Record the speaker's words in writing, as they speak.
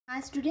Hi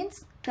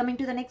students, coming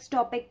to the next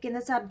topic in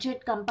the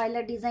subject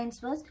compiler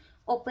designs was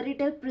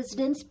operator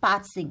precedence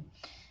parsing.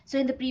 So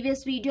in the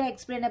previous video I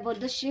explained about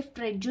the shift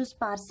reduce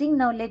parsing.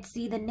 Now let's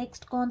see the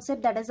next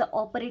concept, that is the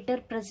operator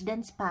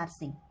precedence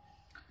parsing.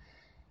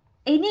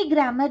 Any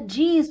grammar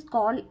G is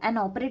called an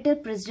operator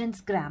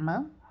precedence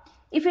grammar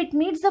if it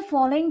meets the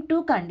following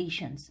two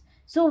conditions.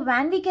 So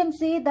when we can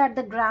say that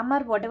the grammar,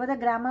 whatever the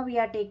grammar we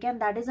are taken,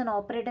 that is an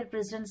operator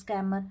precedence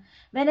grammar,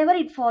 whenever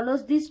it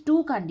follows these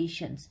two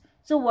conditions.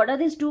 So what are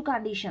these two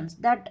conditions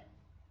that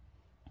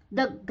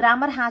the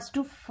grammar has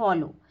to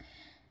follow?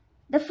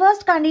 The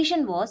first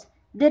condition was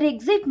there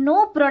exists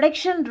no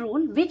production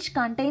rule which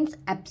contains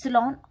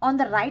epsilon on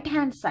the right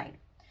hand side.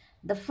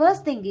 The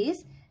first thing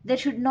is there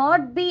should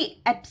not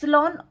be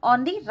epsilon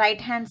on the right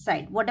hand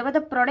side. Whatever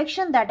the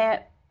production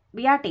that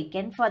we are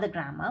taken for the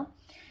grammar,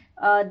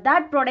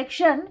 that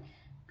production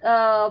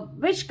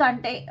which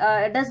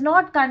does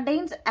not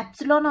contains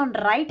epsilon on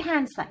right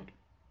hand side.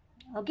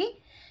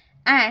 Okay,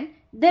 and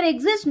there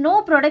exists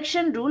no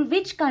production rule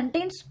which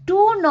contains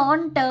two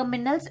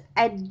non-terminals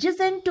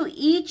adjacent to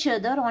each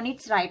other on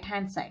its right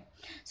hand side.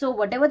 So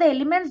whatever the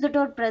elements that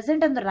are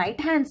present on the right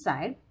hand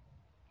side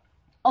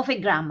of a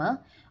grammar,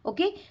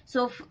 okay,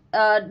 so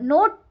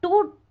no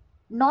two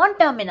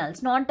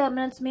non-terminals.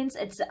 Non-terminals means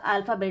it's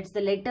alphabets,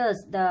 the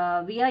letters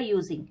we are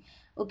using.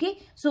 Okay,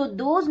 so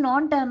those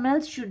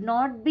non-terminals should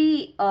not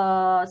be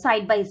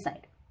side by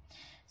side.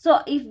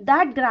 So if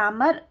that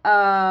grammar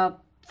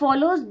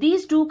follows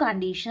these two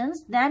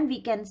conditions, then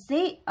we can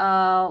say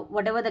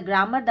whatever the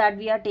grammar that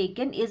we are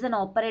taken is an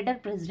operator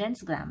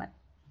precedence grammar.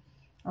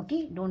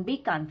 Okay, don't be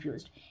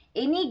confused.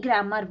 Any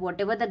grammar,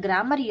 whatever the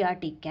grammar you are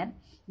taken,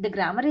 the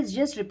grammar is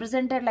just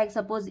represented like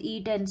suppose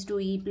E tends to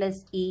E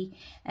plus E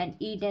and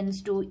E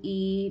tends to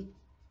E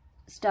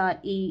star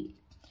E.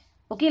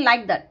 Okay,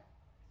 like that.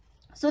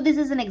 So this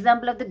is an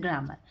example of the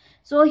grammar.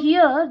 So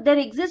here there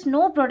exists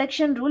no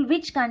production rule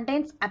which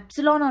contains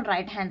epsilon on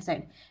right hand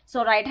side.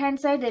 So right hand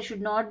side there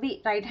should not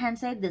be right hand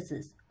side, this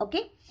is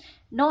okay.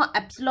 No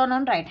epsilon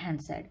on right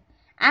hand side.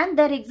 And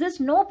there exists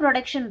no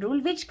production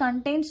rule which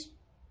contains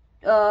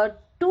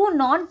two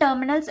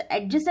non-terminals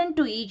adjacent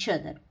to each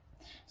other.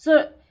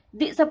 So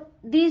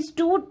these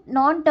two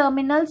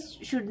non-terminals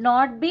should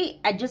not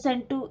be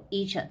adjacent to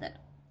each other.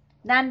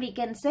 Then we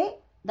can say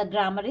the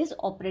grammar is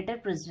operator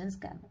precedence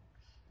grammar.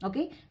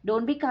 Okay,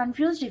 don't be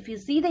confused. If you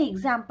see the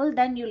example,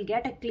 then you'll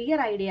get a clear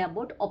idea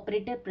about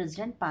operator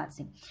precedence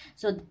parsing.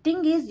 So the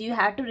thing is, you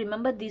have to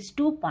remember these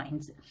 2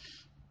 points.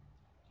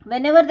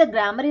 Whenever the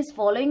grammar is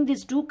following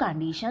these two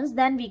conditions,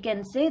 then we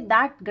can say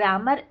that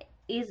grammar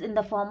is in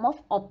the form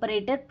of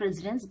operator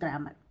precedence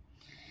grammar.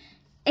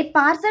 A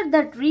parser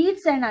that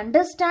reads and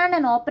understands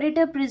an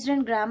operator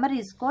precedence grammar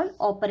is called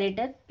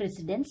operator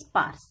precedence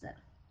parser.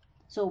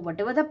 So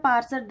whatever the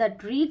parser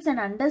that reads and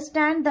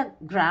understands the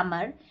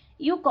grammar,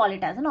 you call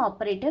it as an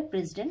operator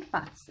precedence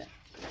parser.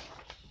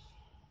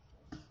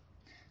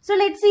 So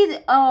let's see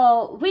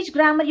which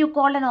grammar you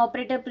call an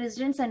operator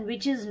precedence and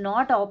which is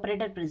not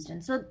operator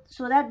precedence.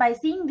 So that by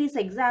seeing this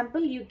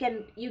example, you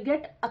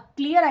get a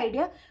clear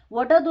idea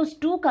what are those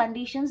two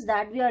conditions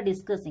that we are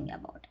discussing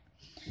about.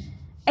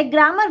 A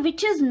grammar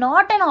which is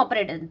not an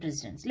operator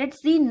precedence. Let's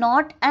see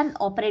not an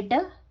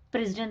operator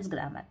precedence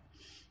grammar.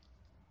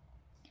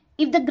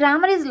 If the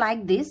grammar is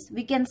like this,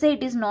 we can say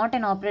it is not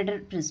an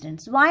operator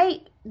precedence. Why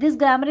this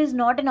grammar is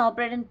not an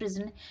operator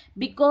precedence?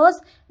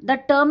 Because the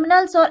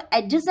terminals are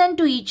adjacent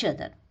to each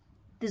other.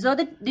 These are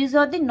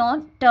the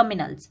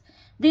non-terminals.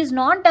 These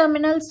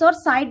non-terminals are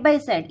side by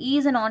side. E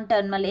is a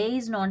non-terminal, A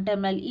is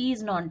non-terminal, E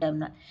is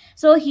non-terminal.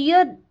 So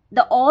here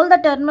all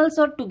the terminals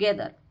are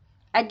together,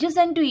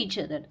 adjacent to each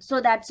other. So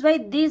that's why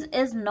this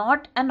is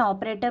not an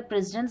operator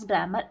precedence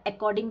grammar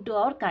according to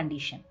our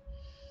condition.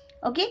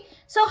 Okay,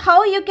 so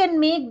how you can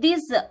make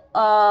this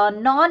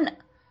not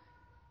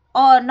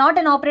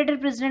an operator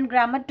precedent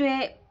grammar to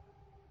a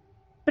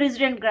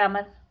precedent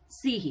grammar?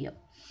 See here.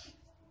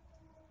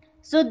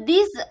 So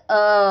this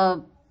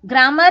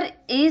grammar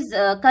is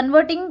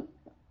converting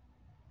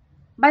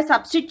by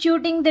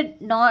substituting the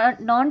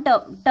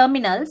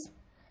non-terminals.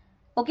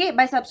 Okay,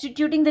 by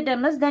substituting the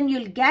terminals, then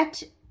you'll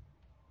get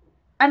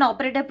an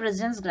operator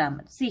precedence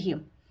grammar. See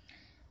here.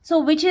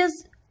 So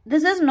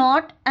this is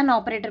not an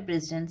operator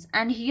precedence,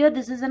 and here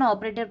this is an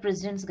operator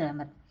precedence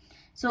grammar.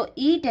 So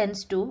E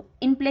tends to,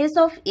 in place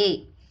of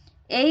A,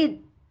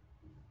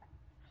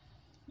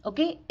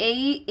 okay,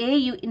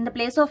 in the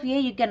place of A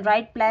you can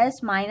write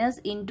plus, minus,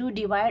 into,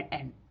 divide,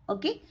 and.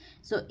 Okay,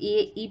 so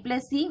E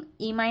plus E,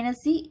 E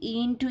minus E,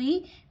 E into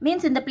E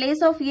means in the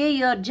place of A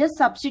you are just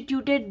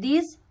substituted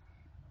these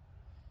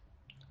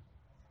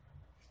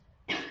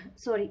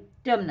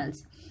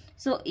terminals.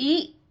 So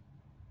E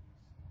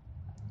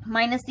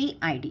minus the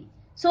ID.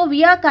 So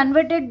we are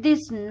converted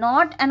this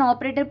not an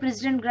operator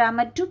precedent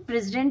grammar to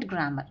precedent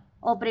grammar,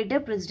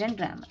 operator precedent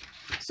grammar.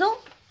 So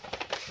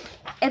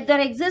if there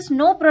exists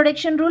no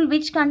production rule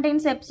which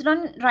contains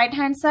epsilon right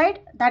hand side,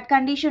 that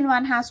condition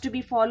 1 has to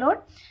be followed,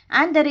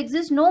 and there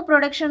exists no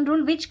production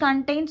rule which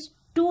contains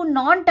two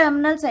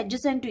non-terminals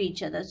adjacent to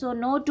each other. So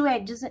no two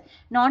adjacent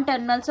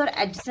non-terminals are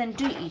adjacent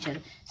to each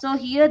other. So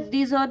here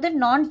these are the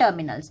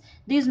non-terminals.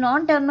 These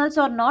non-terminals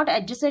are not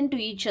adjacent to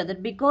each other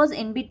because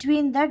in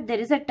between that there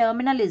is a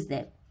terminal is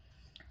there.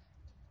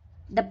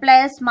 The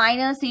plus,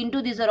 minus,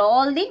 into, these are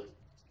all the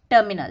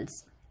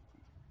terminals.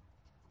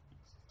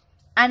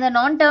 And the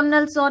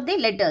non-terminals are the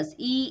letters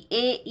E,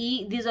 A,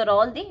 E. These are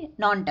all the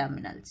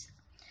non-terminals.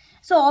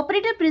 So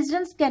operator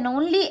precedence can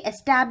only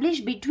establish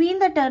between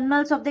the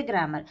terminals of the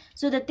grammar.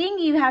 So the thing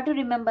you have to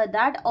remember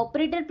that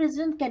operator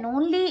precedence can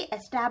only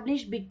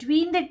establish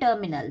between the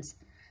terminals.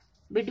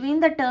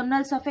 Between the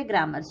terminals of a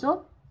grammar.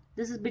 So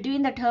this is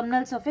between the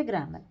terminals of a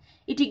grammar.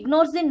 It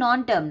ignores the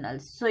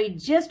non-terminals. So it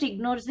just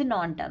ignores the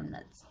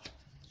non-terminals.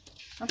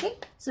 Okay.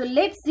 So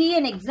let's see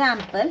an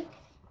example.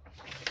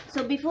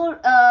 So before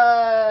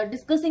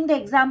discussing the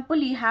example,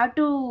 you have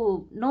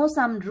to know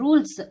some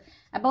rules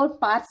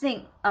about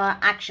parsing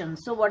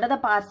actions. So what are the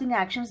parsing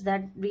actions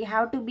that we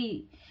have to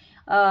be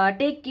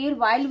take care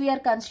while we are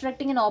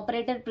constructing an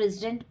operator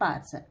precedent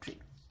parser tree.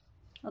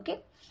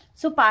 Okay.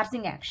 So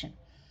parsing action.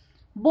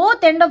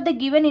 Both end of the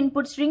given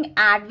input string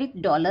add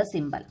with dollar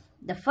symbol.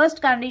 The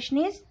first condition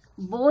is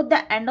both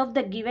the end of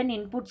the given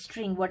input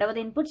string, whatever the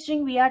input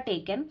string we are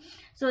taken,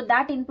 so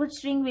that input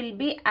string will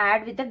be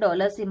add with a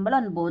dollar symbol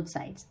on both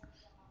sides.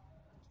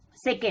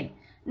 Second,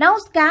 now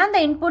scan the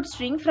input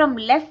string from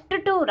left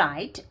to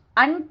right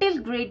until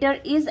greater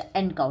is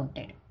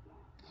encountered.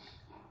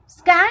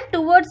 Scan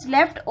towards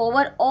left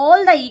over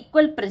all the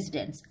equal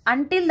precedents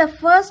until the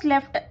first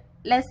left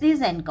less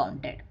is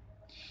encountered.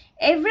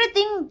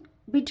 Everything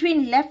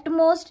between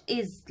leftmost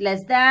is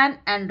less than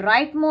and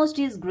rightmost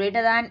is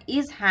greater than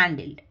is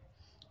handled.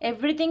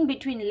 Everything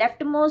between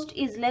leftmost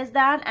is less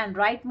than and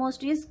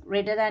rightmost is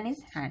greater than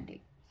is handled.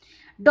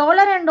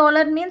 Dollar and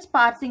dollar means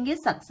parsing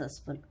is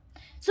successful.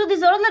 So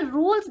these are all the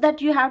rules that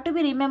you have to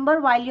be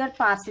remember while you are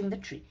parsing the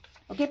tree.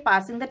 Okay,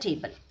 parsing the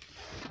table.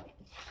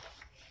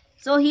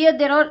 So here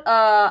there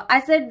are,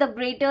 I said the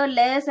greater,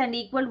 less and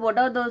equal, what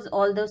are those,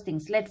 all those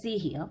things. Let's see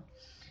here.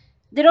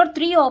 There are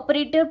three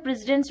operator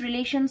precedence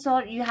relations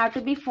or you have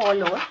to be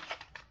followed.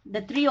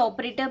 The three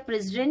operator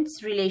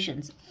precedence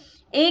relations.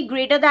 A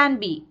greater than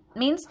B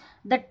means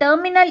the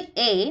terminal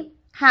A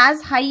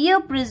has higher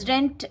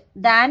precedent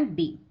than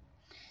B.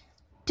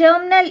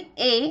 Terminal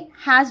A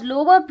has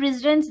lower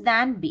precedence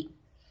than B.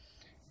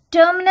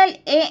 Terminal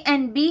A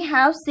and B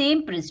have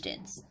same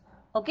precedence.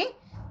 Okay.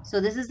 So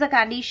this is the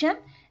condition.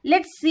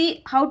 Let's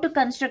see how to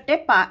construct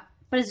a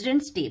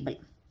precedence table.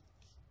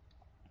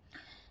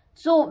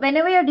 So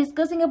whenever you are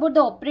discussing about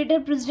the operator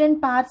precedent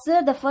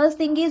parser, the first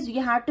thing is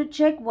you have to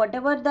check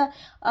whatever the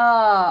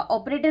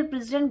operator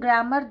precedent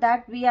grammar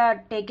that we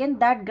are taken,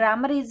 that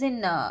grammar is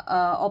in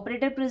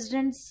operator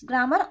precedence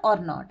grammar or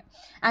not.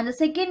 And the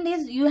second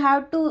is you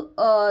have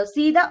to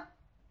see the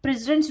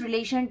precedence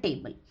relation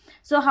table.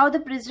 So how the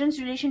precedence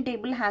relation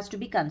table has to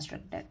be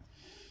constructed.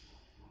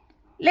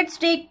 Let's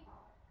take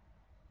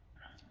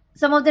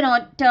some of the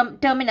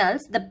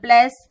terminals, the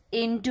plus,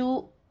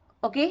 into,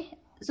 okay.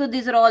 So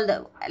these are all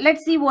the,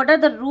 let's see what are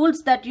the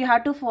rules that you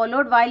have to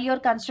follow while you are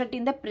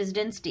constructing the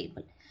precedence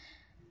table.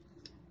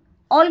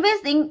 Always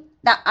think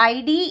the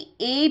ID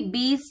A,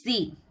 B,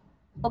 C.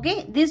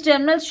 Okay, these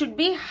terminals should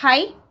be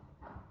high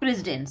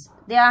precedence.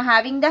 They are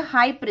having the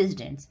high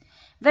precedence.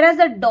 Whereas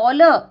the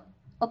dollar,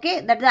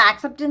 okay, that is the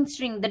acceptance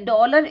string, the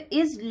dollar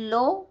is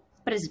low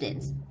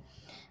precedence.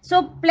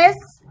 So plus,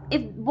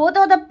 if both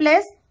are the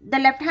plus, the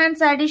left hand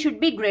side should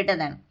be greater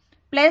than.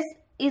 Plus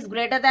is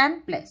greater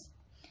than plus.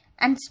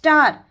 And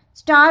star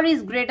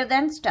is greater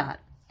than star.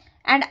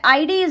 And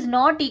ID is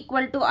not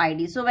equal to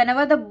ID. So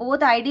whenever the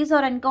both IDs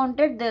are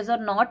encountered, these are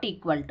not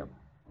equal to.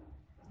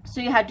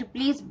 So you have to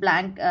place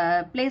blank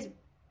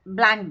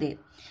there.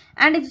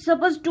 And if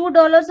suppose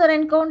 $2 are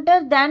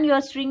encountered, then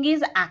your string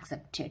is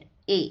accepted.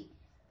 A,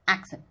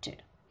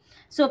 accepted.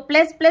 So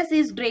plus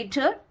is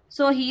greater.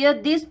 So here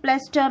this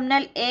plus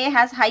terminal A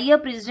has higher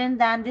precedence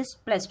than this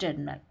plus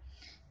terminal.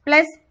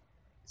 Plus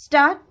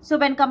star. So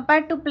when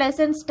compared to plus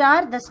and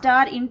star, the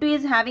star into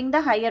is having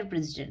the higher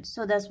precedence.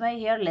 So that's why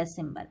here less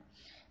symbol.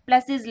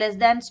 Plus is less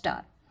than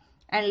star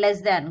and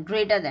less than,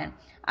 greater than,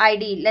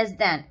 ID less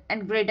than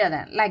and greater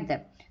than, like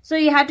that. So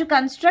you have to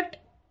construct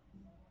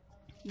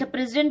the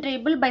precedent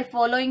table by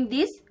following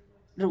these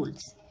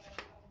rules.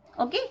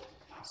 Okay.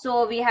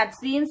 So we had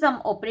seen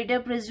some operator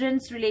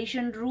precedence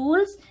relation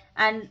rules,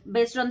 and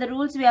based on the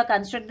rules we have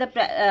constructed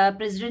the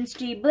precedence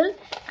table,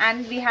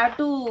 and we have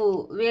to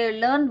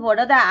learn what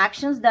are the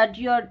actions that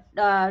you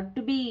are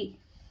to be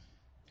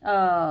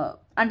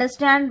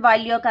understand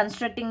while you are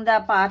constructing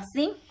the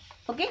parsing.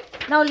 Okay.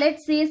 Now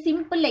let's see a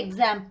simple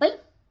example.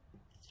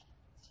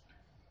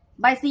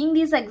 By seeing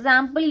this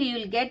example, you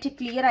will get a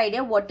clear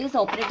idea what is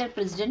operator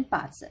precedent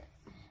parser.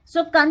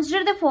 So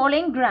consider the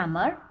following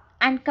grammar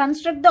and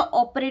construct the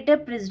operator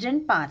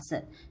precedent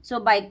parser. So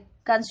by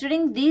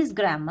considering this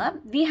grammar,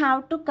 we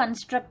have to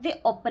construct the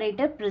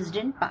operator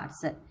precedent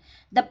parser.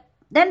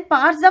 Then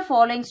parse the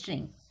following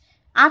string.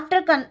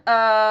 After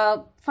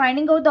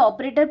finding out the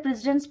operator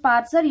precedence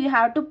parser, you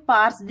have to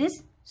parse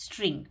this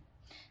string.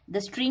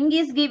 The string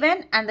is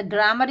given and the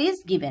grammar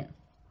is given.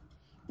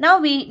 Now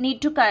we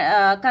need to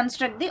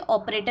construct the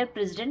operator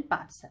precedence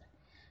parser.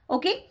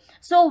 Okay.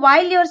 So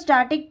while you're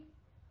starting,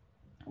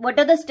 what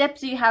are the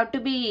steps you have to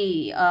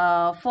be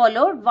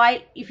followed while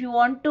if you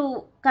want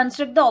to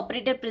construct the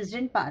operator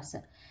precedence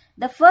parser?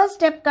 The first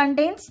step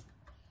contains,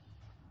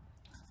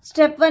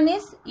 step 1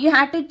 is you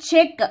have to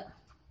check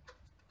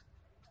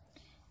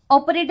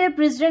operator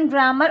precedence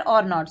grammar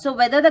or not. So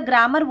whether the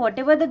grammar,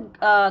 whatever the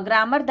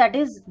grammar that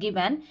is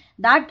given,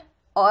 that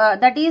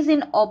is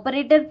in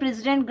operator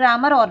precedence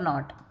grammar or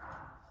not.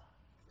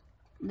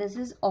 This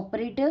is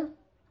operator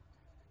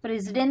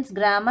precedence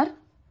grammar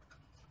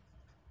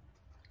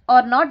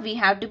or not, we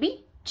have to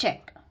be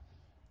checked.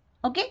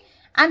 Okay.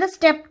 And the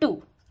step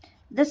 2.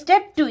 The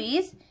step 2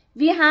 is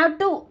we have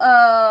to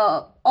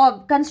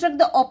construct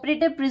the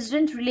operator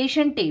precedence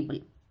relation table.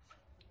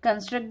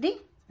 Construct the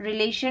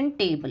relation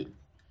table.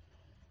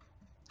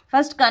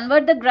 First,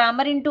 convert the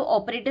grammar into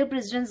operator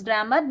precedence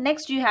grammar.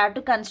 Next, you have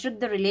to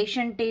construct the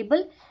relation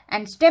table.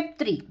 And step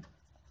 3.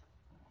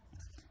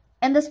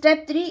 In the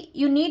step 3,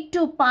 you need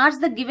to parse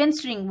the given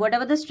string.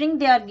 Whatever the string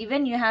they are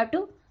given, you have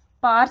to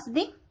parse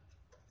the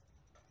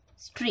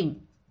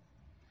string.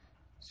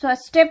 So,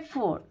 step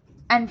 4.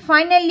 And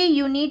finally,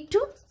 you need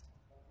to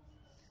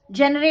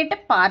generate a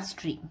parse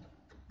tree.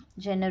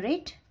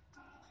 Generate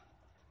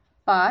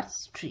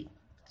parse tree.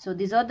 So,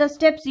 these are the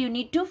steps you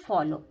need to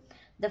follow.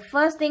 The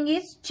first thing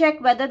is check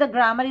whether the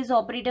grammar is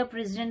operator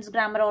precedence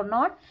grammar or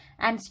not.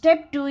 And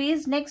step 2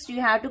 is next you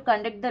have to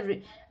conduct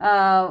the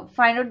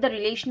find out the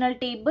relational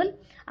table.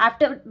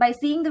 After by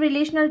seeing the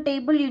relational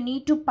table, you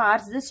need to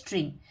parse the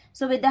string.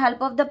 So with the help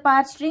of the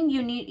parse string,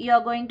 you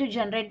are going to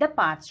generate the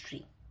parse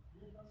tree.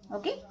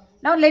 Okay.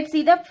 Now let's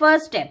see the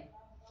first step.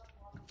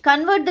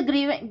 Convert the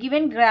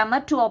given grammar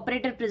to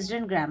operator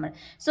precedence grammar.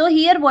 So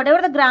here whatever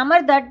the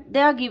grammar that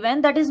they are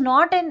given, that is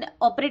not an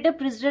operator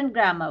precedence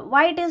grammar.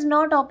 Why it is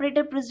not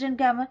operator precedence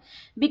grammar?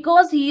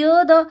 Because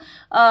here the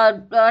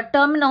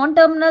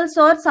non-terminals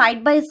are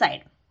side by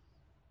side.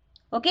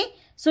 Okay.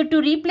 So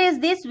to replace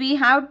this, we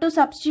have to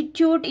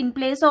substitute in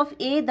place of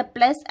a the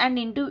plus and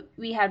into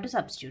we have to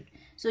substitute.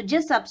 So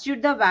just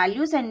substitute the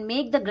values and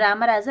make the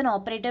grammar as an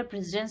operator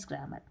precedence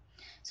grammar.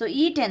 So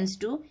E tends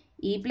to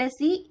E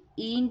plus E,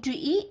 E into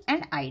E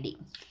and ID.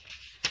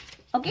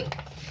 Okay.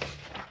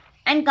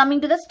 And coming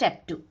to the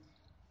step 2.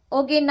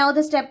 Okay, now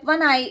the step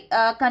 1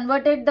 I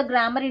converted the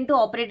grammar into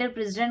operator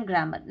precedence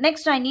grammar.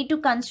 Next I need to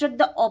construct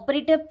the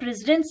operator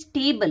precedence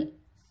table.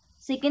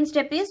 Second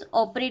step is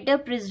operator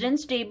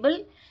precedence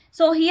table.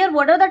 So here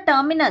what are the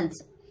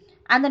terminals?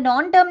 And the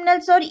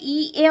non-terminals are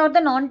EA or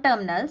the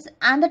non-terminals,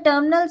 and the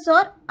terminals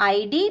are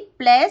ID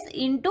plus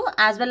into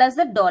as well as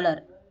the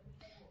dollar.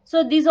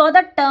 So these are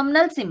the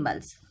terminal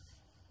symbols.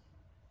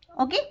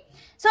 Okay.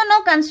 So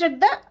now construct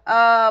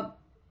the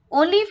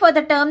only for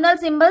the terminal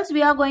symbols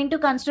we are going to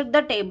construct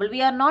the table.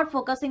 We are not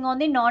focusing on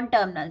the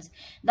non-terminals.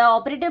 The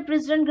operator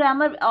precedence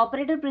grammar,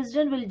 operator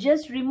precedence will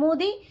just remove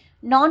the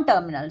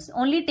non-terminals,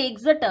 only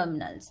takes the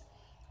terminals.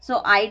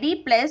 So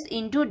ID plus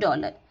into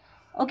dollar.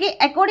 Okay.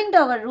 According to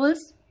our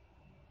rules,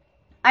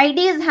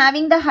 ID is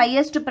having the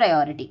highest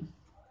priority.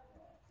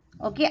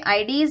 Okay.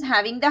 ID is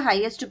having the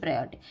highest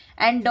priority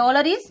and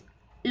dollar is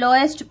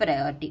lowest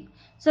priority.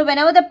 So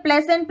whenever the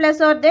plus and plus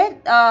are there,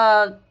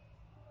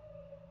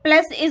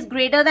 plus is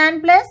greater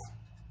than plus.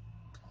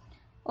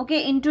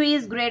 Okay. Into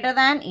is greater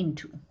than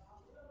into.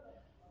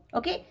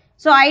 Okay.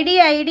 So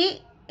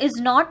ID is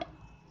not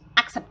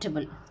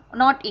acceptable,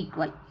 not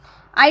equal.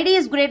 ID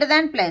is greater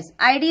than plus,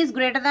 ID is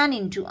greater than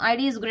into,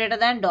 ID is greater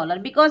than dollar,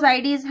 because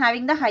ID is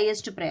having the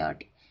highest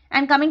priority.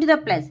 And coming to the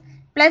plus,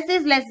 plus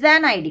is less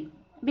than ID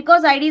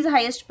because ID is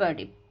highest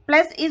priority.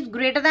 Plus is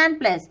greater than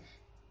plus.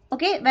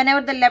 Okay,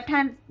 whenever the left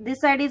hand,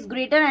 this side is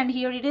greater and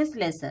here it is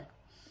lesser.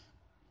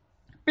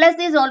 Plus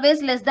is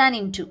always less than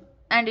into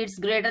and it's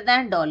greater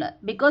than dollar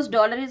because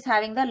dollar is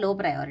having the low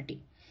priority.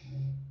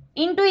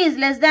 Into is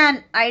less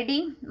than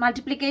ID,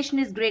 multiplication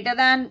is greater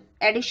than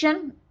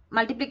addition,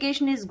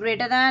 multiplication is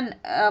greater than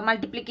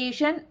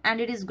multiplication,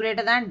 and it is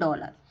greater than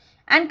dollar.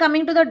 And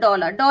coming to the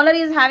dollar, dollar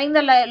is having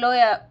the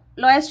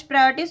lowest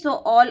priority,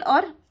 so all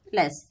are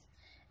less.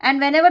 And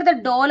whenever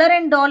the dollar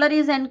and dollar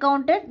is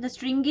encountered, the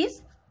string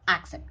is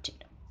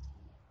accepted.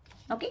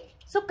 Okay,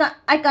 so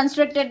I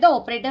constructed the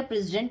operator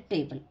precedence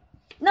table.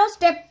 Now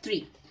step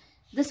 3.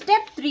 The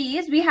step 3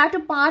 is we have to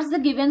parse the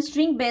given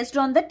string based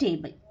on the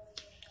table.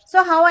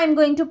 So how I am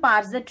going to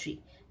parse the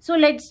tree? So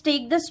let's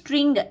take the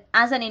string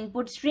as an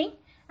input string,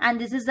 and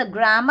this is the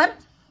grammar.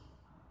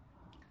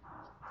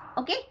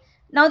 Okay,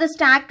 now the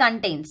stack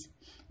contains,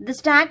 the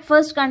stack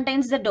first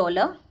contains the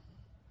dollar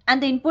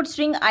and the input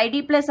string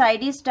ID plus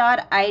ID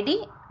star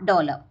ID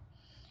dollar.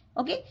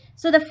 Okay,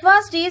 so the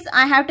first is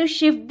I have to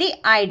shift the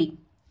ID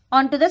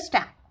onto the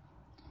stack.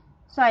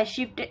 So I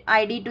shifted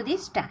ID to the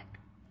stack.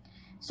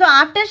 So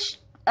after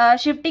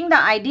shifting the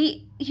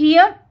ID,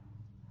 here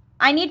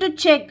I need to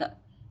check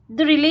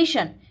the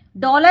relation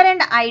dollar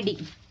and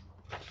ID.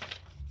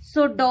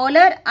 So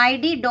dollar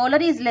ID, dollar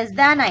is less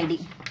than ID.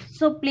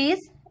 So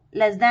place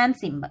less than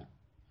symbol.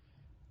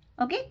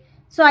 Okay,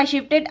 so I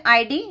shifted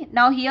ID.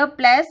 Now here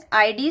plus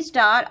ID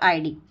star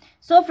ID.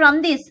 So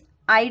from this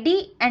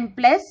ID and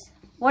plus,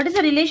 what is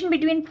the relation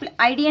between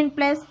ID and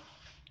plus?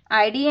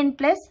 ID and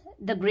plus,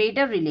 the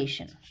greater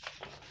relation.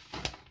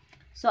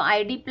 So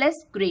ID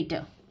plus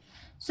greater.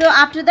 So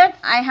after that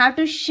I have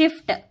to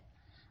shift,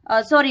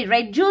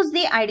 reduce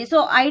the ID.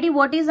 So ID,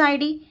 what is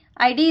ID?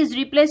 ID is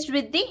replaced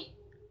with the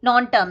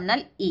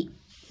non-terminal E.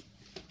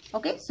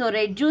 Okay, so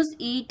reduce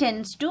E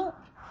tends to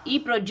E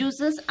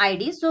produces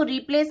ID. So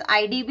replace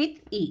ID with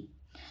E.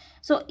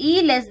 So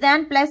E less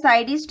than plus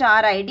ID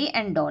star ID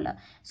and dollar.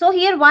 So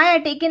here why I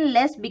taken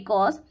less?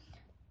 Because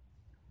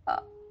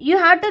you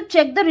have to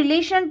check the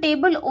relation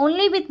table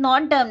only with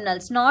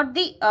non-terminals, not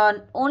the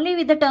only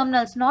with the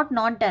terminals, not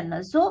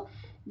non-terminals. So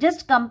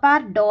just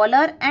compare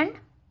dollar and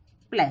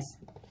plus.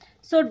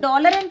 So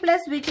dollar and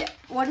plus,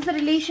 what is the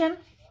relation?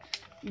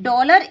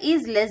 Dollar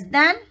is less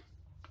than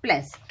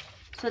plus.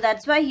 So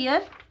that's why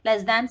here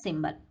less than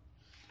symbol.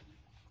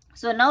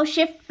 So now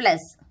shift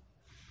plus.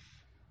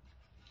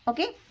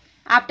 Okay.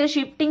 After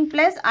shifting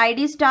plus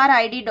ID star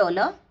ID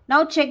dollar.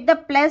 Now check the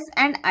plus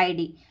and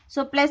ID.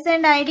 So plus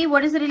and ID,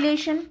 what is the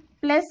relation?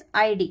 Plus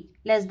ID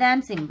less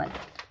than symbol.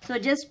 So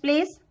just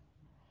place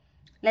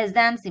less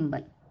than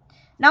symbol.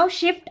 Now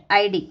shift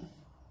ID.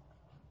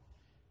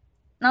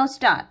 Now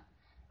star.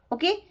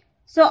 Okay.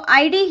 So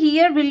ID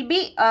here will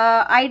be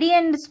ID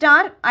and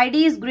star.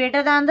 ID is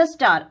greater than the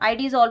star.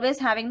 ID is always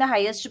having the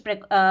highest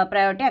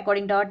priority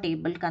according to our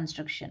table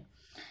construction.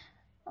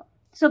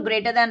 So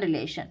greater than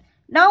relation.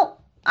 Now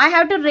I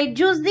have to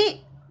reduce the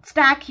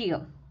stack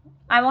here.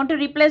 I want to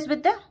replace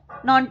with the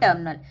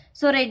non-terminal.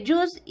 So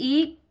reduce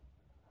E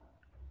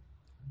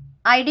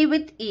ID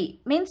with E.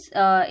 Means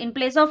in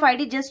place of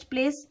ID just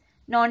place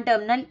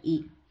non-terminal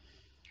E.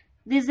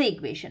 This is the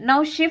equation.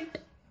 Now shift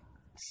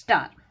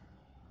star.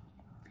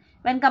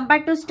 When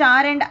compared to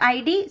star and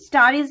ID,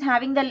 star is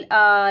having the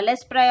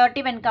less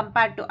priority when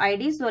compared to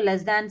ID. So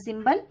less than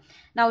symbol.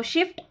 Now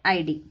shift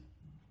ID.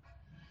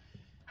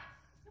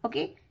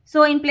 Okay.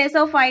 So in place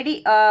of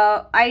ID,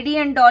 ID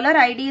and dollar,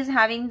 ID is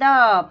having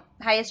the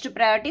highest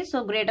priority.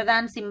 So greater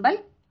than symbol.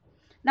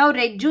 Now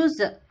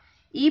reduce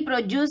E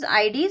produce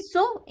ID.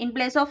 So in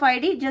place of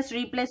ID, just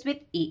replace with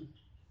E.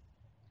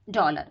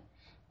 Dollar.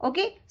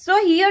 Okay.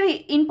 So here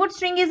input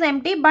string is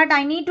empty, but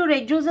I need to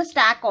reduce the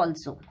stack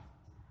also.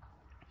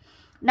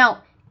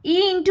 Now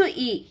E into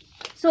E.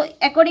 So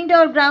according to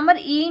our grammar,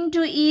 E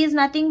into E is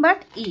nothing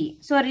but E.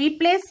 So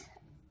replace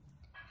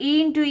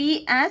E into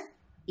E as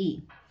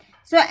E.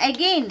 So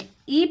again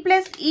E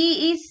plus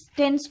E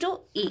tends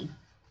to E.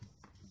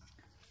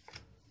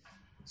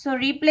 So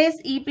replace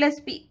E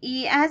plus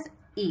E as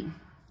E.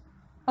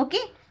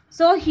 Okay.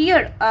 So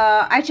here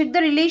I check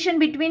the relation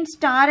between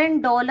star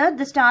and dollar.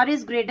 The star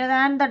is greater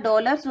than the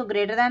dollar. So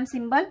greater than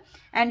symbol.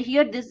 And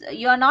here this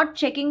you are not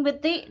checking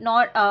with the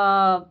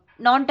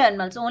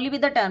non-terminals, only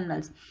with the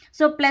terminals.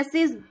 So plus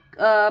is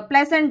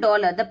plus and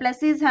dollar. The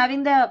plus is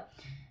having the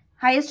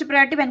highest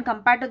priority when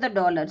compared to the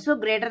dollar. So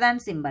greater than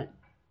symbol.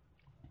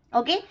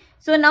 Okay.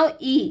 So now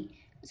E.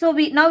 So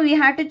now we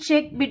have to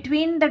check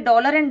between the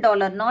dollar and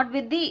dollar, not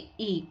with the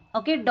E.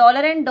 Okay.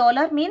 Dollar and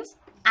dollar means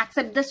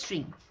accept the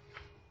string.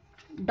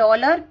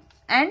 Dollar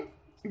and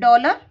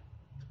dollar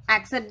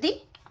accept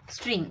the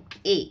string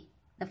A.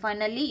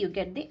 Finally you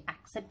get the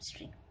accept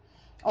string.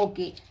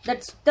 Okay,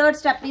 that's third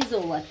step is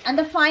over. And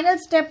the final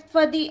step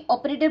for the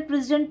operator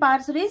precedence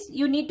parser is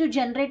you need to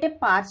generate a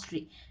parse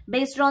tree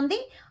based on the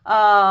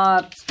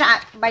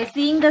stack. By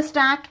seeing the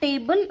stack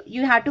table,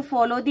 you have to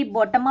follow the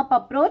bottom up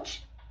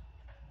approach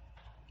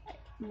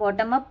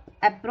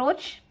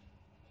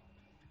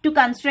to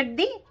construct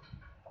the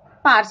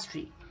parse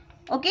tree.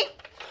 Okay,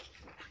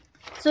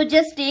 so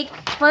just take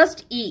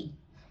first E.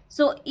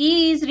 So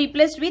E is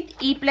replaced with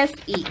E plus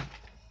E.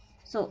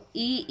 So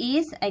E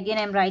is, again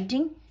I am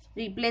writing,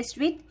 replaced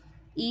with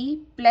E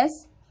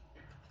plus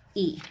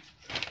E.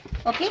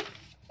 Okay.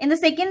 In the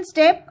second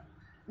step,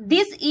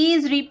 this E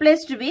is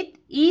replaced with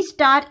E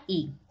star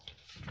E.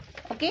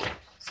 Okay.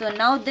 So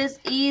now this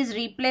E is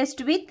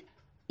replaced with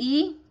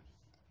E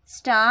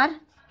star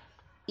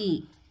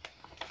E.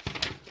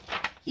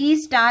 E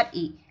star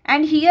E.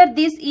 And here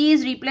this E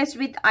is replaced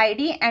with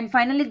ID. And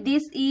finally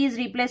this E is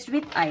replaced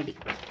with ID.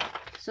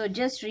 So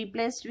just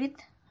replaced with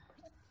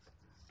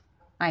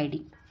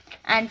ID.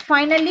 And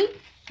finally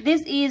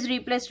this E is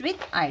replaced with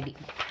ID.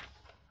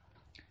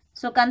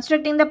 So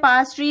constructing the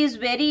parse tree is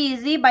very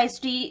easy by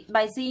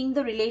seeing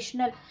the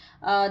relational,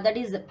 that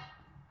is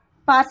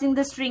parsing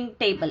the string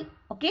table.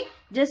 Okay,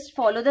 just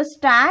follow the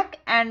stack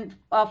and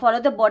follow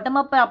the bottom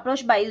up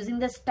approach by using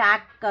the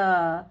stack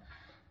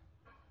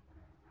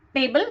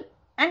table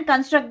and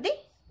construct the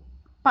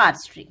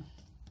parse tree.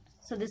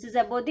 So this is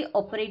about the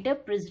operator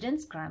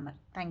precedence grammar.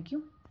 Thank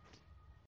you.